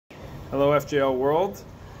Hello FJL world.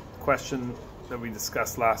 The question that we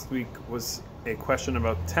discussed last week was a question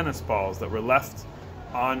about tennis balls that were left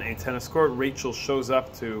on a tennis court. Rachel shows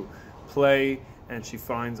up to play and she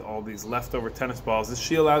finds all these leftover tennis balls. Is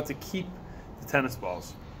she allowed to keep the tennis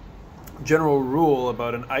balls? General rule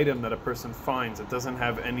about an item that a person finds that doesn't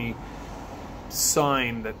have any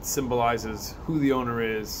sign that symbolizes who the owner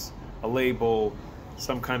is, a label,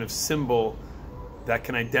 some kind of symbol that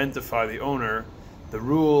can identify the owner. The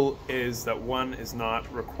rule is that one is not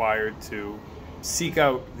required to seek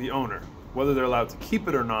out the owner. Whether they're allowed to keep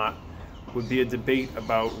it or not would be a debate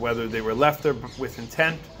about whether they were left there with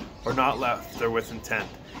intent or not left there with intent.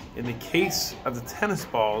 In the case of the tennis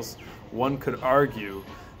balls, one could argue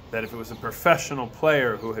that if it was a professional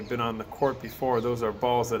player who had been on the court before, those are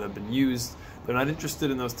balls that have been used. They're not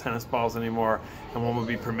interested in those tennis balls anymore, and one would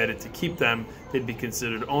be permitted to keep them. They'd be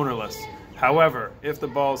considered ownerless. However, if the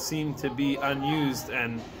balls seem to be unused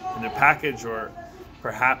and in their package, or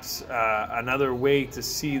perhaps another way to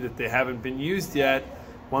see that they haven't been used yet,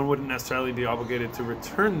 one wouldn't necessarily be obligated to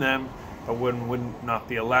return them, but one would not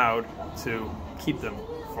be allowed to keep them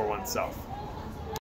for oneself.